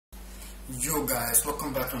Yo guys,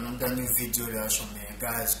 welcome back to another new video reaction, man.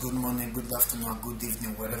 Guys, good morning, good afternoon, good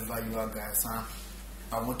evening, wherever you are, guys.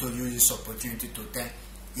 I want to use this opportunity to thank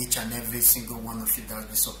each and every single one of you that has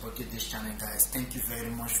been supporting this channel, guys. Thank you very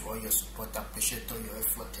much for all your support. I appreciate all your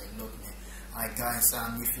effort a lot, man. Alright guys,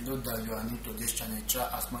 if you know that you are new to this channel, try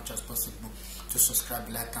as much as possible to subscribe,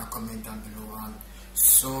 like and comment down below, and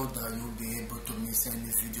so that you'll be able to miss any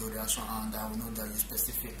video reaction, and I will know that you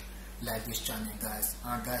specific like this channel, guys.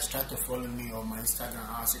 And guys, try to follow me on my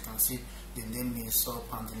Instagram. As you can see, the name is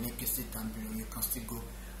up and the link is down below. You can still go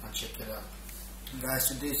and check it out, guys.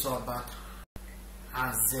 Today is all about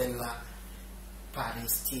Anxhela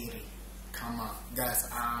Peristeri. Come on, guys,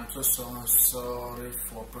 I'm so sorry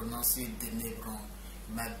for pronouncing the name wrong.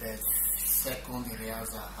 My best. Second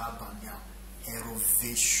Rehearsal Albania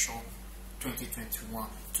Eurovision 2021.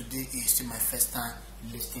 Today is still my first time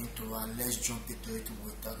listening to her. Let's jump into it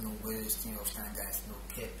without no wasting of time, guys. No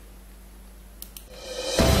cap.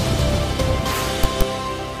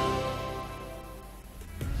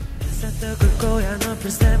 Sa të kërkoja në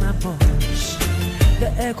përzema posh, dhe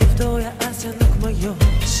e kuptoja asja nuk më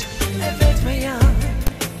josh. E vetme jam,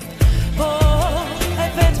 po, e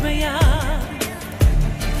vetme jam.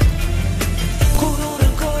 Kur unë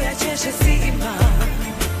rënkoja qeshe si ima,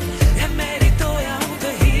 e meritoja unë të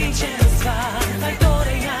hiqe në sfar.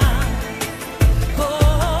 Fajtore jam, po,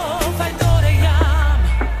 fajtore jam.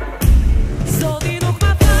 Zoti nuk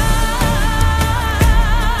ma fal,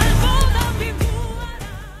 po da mbinduara.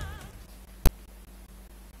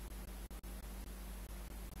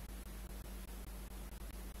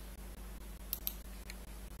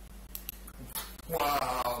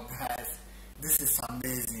 Wow, guys, this is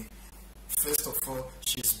amazing. First of all,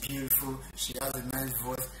 she's beautiful, she has a nice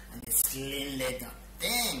voice and a slim leg.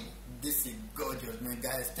 Damn, this is gorgeous, man.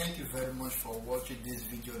 Guys, thank you very much for watching this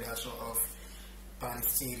video reaction of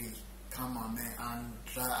Peristeri. Come on, man, and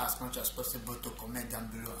try as much as possible to comment down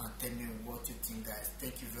below and tell me what you think, guys.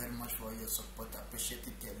 Thank you very much for your support. I appreciate